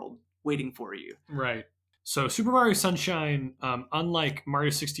subworld waiting for you. Right. So Super Mario Sunshine, unlike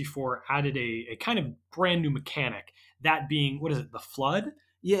Mario 64, added a kind of brand new mechanic, that being, what is it, the Flood?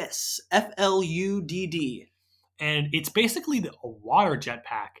 Yes, FLUDD. And it's basically a water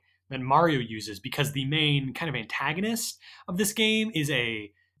jetpack that Mario uses because the main kind of antagonist of this game is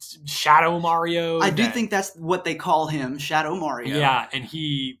a Shadow Mario. I do think that's what they call him, Shadow Mario. Yeah, and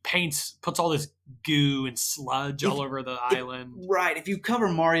he puts all this goo and sludge all over the island. Right, if you cover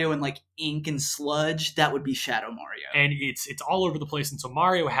Mario in like ink and sludge, that would be Shadow Mario. And it's all over the place, and so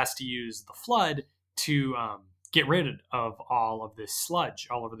Mario has to use the Flood to get rid of all of this sludge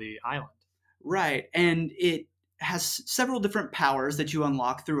all over the island. Right, and it has several different powers that you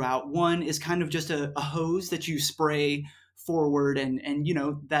unlock throughout. One is kind of just a hose that you spray forward and you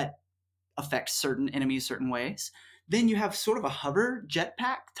know, that affects certain enemies certain ways. Then you have sort of a hover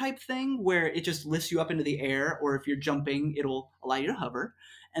jetpack type thing where it just lifts you up into the air, or if you're jumping, it'll allow you to hover.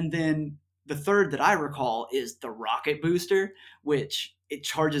 And then the third that I recall is the rocket booster, which it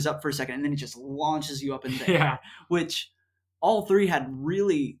charges up for a second and then it just launches you up in the air, which all three had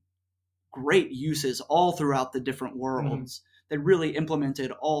really great uses all throughout the different worlds. They really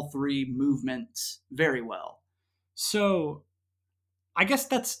implemented all three movements very well. So I guess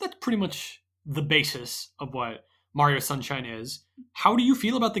that's pretty much the basis of what Mario Sunshine is. How do you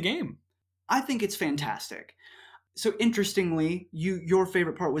feel about the game? I think it's fantastic. So interestingly, your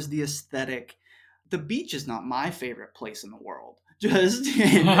favorite part was the aesthetic. The beach is not my favorite place in the world. Just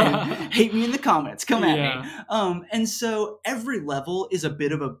and hate me in the comments. Come at me. And so every level is a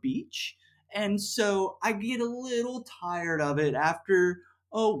bit of a beach. And so I get a little tired of it after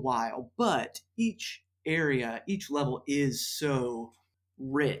a while. But each area, each level is so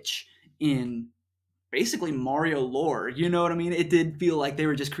rich in basically Mario lore. You know what I mean? It did feel like they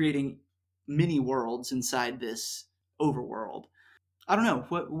were just creating mini worlds inside this overworld. I don't know.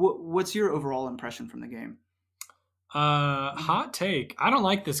 What's your overall impression from the game? Hot take. I don't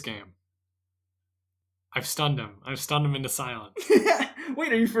like this game. I've stunned him into silence.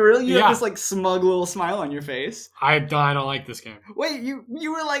 Wait, are you for real? You have this like smug little smile on your face. I don't like this game. Wait, you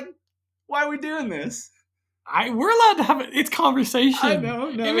were like, why are we doing this? We're allowed to have it's conversation. I know.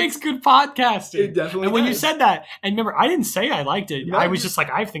 No, it makes good podcasting. It definitely And when does. you said that, and remember, I didn't say I liked it. No, I was just like,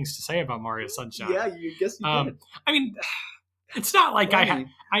 I have things to say about Mario Sunshine. Yeah, you guess you did. I mean, it's not like I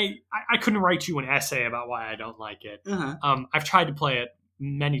couldn't write you an essay about why I don't like it. I've tried to play it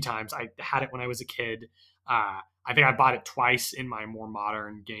many times. I had it when I was a kid. I think I bought it twice in my more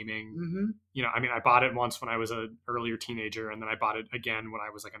modern gaming. You know, I mean, I bought it once when I was an earlier teenager, and then I bought it again when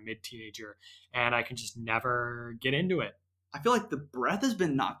I was like a mid-teenager, and I can just never get into it. I feel like the breath has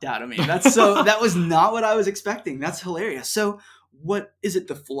been knocked out of me. That was not what I was expecting. That's hilarious. So what is it,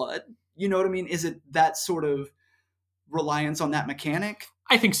 the Flood? You know what I mean? Is it that sort of reliance on that mechanic?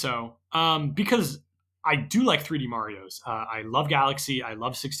 I think so. Because I do like 3D Marios. I love Galaxy. I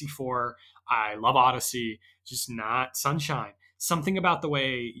love 64. I love Odyssey. Just not Sunshine. Something about the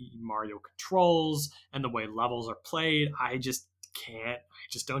way Mario controls and the way levels are played, I just can't. I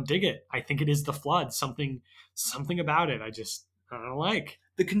just don't dig it. I think it is the Flood. Something about it. I don't like.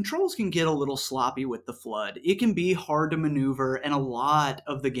 The controls can get a little sloppy with the Flood. It can be hard to maneuver, and a lot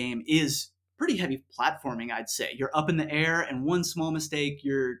of the game is pretty heavy platforming, I'd say. You're up in the air, and one small mistake,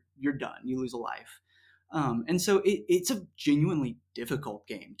 you're done. You lose a life. And so it's a genuinely difficult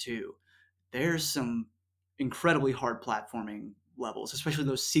game, too. There's some incredibly hard platforming levels, especially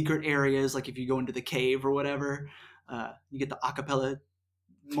those secret areas, like if you go into the cave or whatever, you get the acapella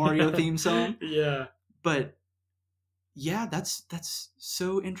Mario theme song. Yeah. But yeah, that's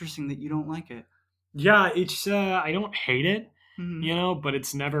so interesting that you don't like it. Yeah, it's I don't hate it, you know, but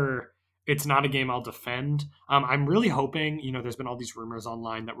it's not a game I'll defend. I'm really hoping, you know, there's been all these rumors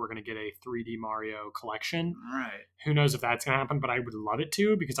online that we're going to get a 3D Mario collection. Right. Who knows if that's going to happen, but I would love it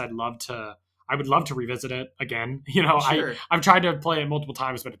to, because I'd love I would love to revisit it again. You know, Sure. I've tried to play it multiple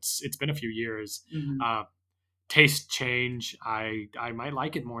times, but it's been a few years. Mhm. Taste change. I might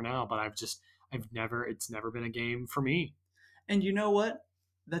like it more now, but it's never been a game for me. And you know what?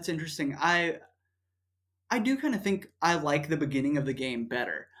 That's interesting. I do kind of think I like the beginning of the game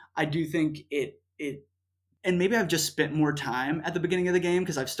better. I do think it and maybe I've just spent more time at the beginning of the game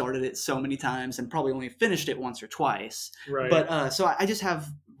because I've started it so many times and probably only finished it once or twice. Right. But so I just have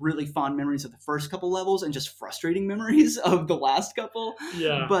really fond memories of the first couple levels and just frustrating memories of the last couple.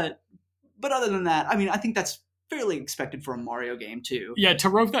 Yeah. But other than that, I mean, I think that's fairly expected for a Mario game too. Yeah, to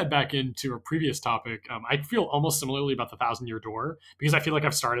rope that back into a previous topic, I feel almost similarly about the Thousand Year Door because I feel like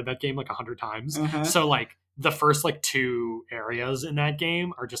I've started that game like 100 times. Uh-huh. So like the first like 2 areas in that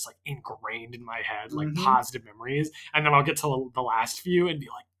game are just like ingrained in my head, like Mhm. positive memories, and then I'll get to the last few and be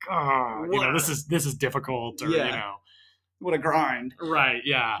like, oh, you know, What? this is difficult, or Yeah. you know, What a grind. right,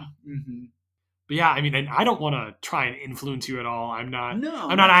 yeah. Mm-hmm. But yeah, I mean, and I don't want to try and influence you at all. I'm not No.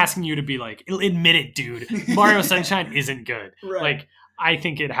 asking you to be like, admit it, dude. Mario Sunshine isn't good. Right. Like, I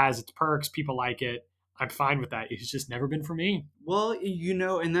think it has its perks. People like it. I'm fine with that. It's just never been for me. Well, you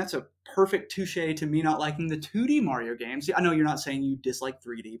know, and that's a perfect touche to me not liking the 2D Mario games. I know you're not saying you dislike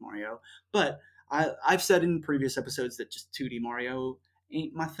 3D Mario, but I've said in previous episodes that just 2D Mario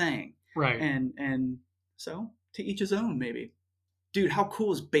ain't my thing. Right. And so to each his own, maybe. Dude, how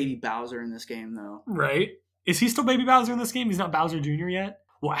cool is Baby Bowser in this game, though? Right. Is he still Baby Bowser in this game? He's not Bowser Jr. yet?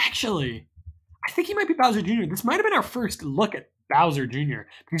 Well, actually, I think he might be Bowser Jr. This might have been our first look at Bowser Jr.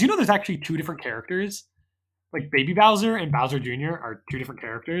 Because you know there's actually 2 different characters? Like Baby Bowser and Bowser Jr. are 2 different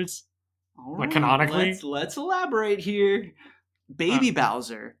characters. All Like, canonically? let's elaborate here. Baby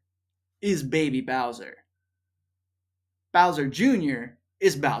Bowser is Baby Bowser. Bowser Jr.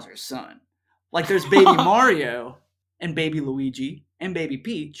 is Bowser's son. Like there's Baby Mario and Baby Luigi and Baby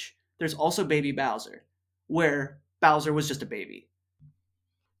Peach. There's also Baby Bowser, where Bowser was just a baby.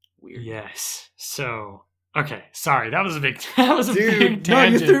 Weird. Yes. So, okay, sorry, that was a big big No,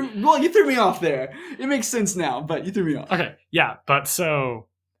 you tangent. threw me off there. It makes sense now, but you threw me off. Okay, yeah, but so,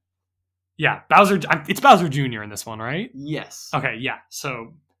 yeah, Bowser. It's Bowser Jr. in this one, right? Yes. Okay, yeah.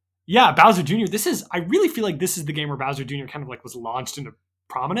 So, yeah, Bowser Jr. I really feel like this is the game where Bowser Jr. kind of like was launched into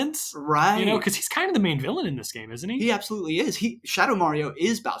prominence, Right. you know, because he's kind of the main villain in this game, isn't he? He absolutely is. Shadow Mario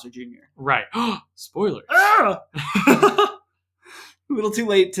is Bowser Jr. Right. Spoilers. Ah! A little too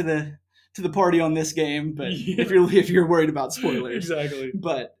late to the party on this game, but Yeah. if you're worried about spoilers. Exactly.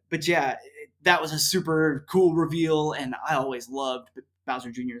 But yeah, that was a super cool reveal, and I always loved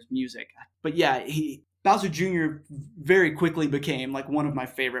Bowser Jr.'s music. But yeah, Bowser Jr. very quickly became like one of my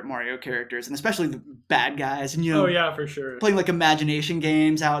favorite Mario characters, and especially the bad guys. And you know, Oh yeah, for sure. playing like imagination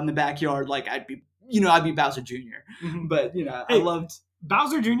games out in the backyard, like I'd be Bowser Jr. Mhm. But you know, Hey. I loved.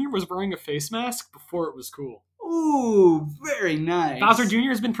 Bowser Jr. was wearing a face mask before it was cool. Ooh, very nice. Bowser Jr.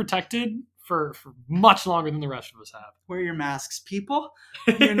 has been protected for much longer than the rest of us have. Wear your masks, people.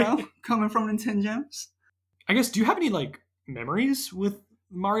 You know, coming from Nintendo's. I guess, do you have any like memories with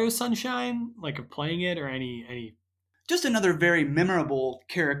Mario Sunshine, like of playing it, or any Just another very memorable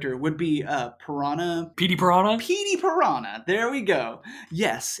character would be Piranha. Petey Piranha? Petey Piranha. There we go.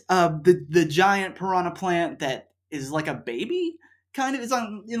 Yes, the giant piranha plant that is like a baby. Kind of is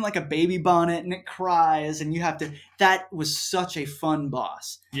in like a baby bonnet, and it cries, and you have to. That was such a fun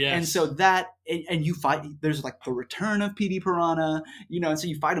boss. Yes. And so and you fight. There's like the return of Petey Piranha, you know, and so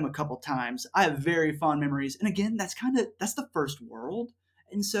you fight him a couple times. I have very fond memories, and again, that's the first world,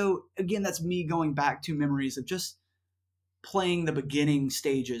 and so again, that's me going back to memories of just playing the beginning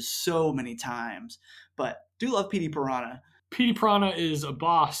stages so many times. But do love Petey Piranha. Petey Piranha is a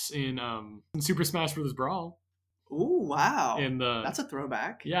boss in Super Smash Bros. Brawl. Ooh, wow! That's That's a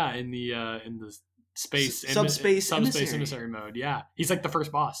throwback. yeah, in the space Subspace emissary mode. Yeah, he's like the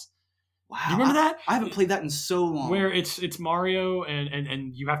first boss. Wow, Do you remember that? I haven't played that in so long. Where it's Mario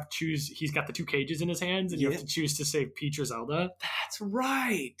and you have to choose. He's got the 2 cages in his hands, and you have to choose to save Peach or Zelda. That's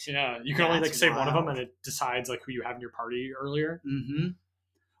right. Yeah, you can only like That's save one of them, wild. and it decides like who you have in your party earlier. Mm-hmm.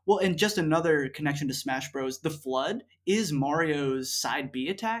 Well, and just another connection to Smash Bros. The Flood is Mario's side B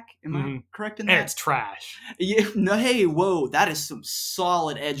attack. Am I correct in And that? it's trash. Yeah, no, hey, whoa, that is some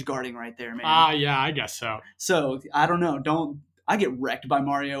solid edge guarding right there, man. Yeah, I guess so. So I don't know. I get wrecked by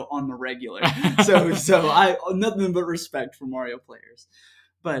Mario on the regular. so I nothing but respect for Mario players.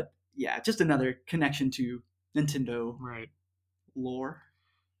 But yeah, just another connection to Nintendo Right. lore.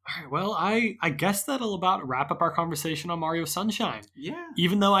 All right, well, I guess that'll about wrap up our conversation on Mario Sunshine. Yeah.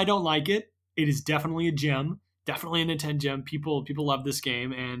 Even though I don't like it, it is definitely a gem, definitely a Nintendo gem. People love this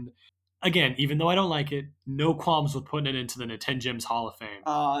game, and again, even though I don't like it, no qualms with putting it into the Nintengems Hall of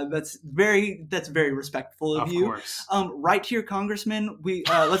Fame. That's very respectful of you. Of course. Right here, Congressman.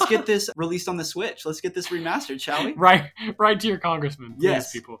 Let's get this released on the Switch. Let's get this remastered, shall we? Right to your congressman, please,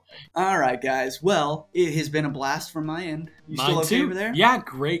 Yes. people. All right, guys. Well, it has been a blast from my end. You Mine still okay too. over there? Yeah,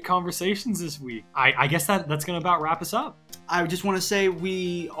 great conversations this week. I guess that's gonna about wrap us up. I just want to say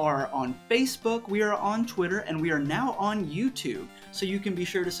we are on Facebook, we are on Twitter, and we are now on YouTube. So you can be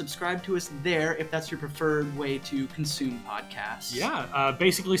sure to subscribe to us there if that's your preferred way to consume podcasts. Yeah,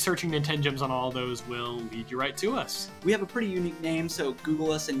 basically searching Nintengems on all those will lead you right to us. We have a pretty unique name, so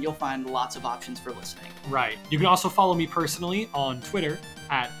Google us and you'll find lots of options for listening. Right. You can also follow me personally on Twitter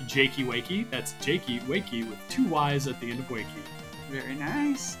at Jakey Wakey. That's Jakey Wakey with 2 Y's at the end of Wakey. Very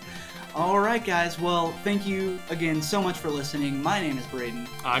nice. All right, guys. Well, thank you again so much for listening. My name is Braden.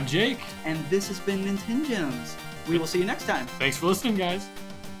 I'm Jake. And this has been Nintengems. We will see you next time. Thanks for listening, guys.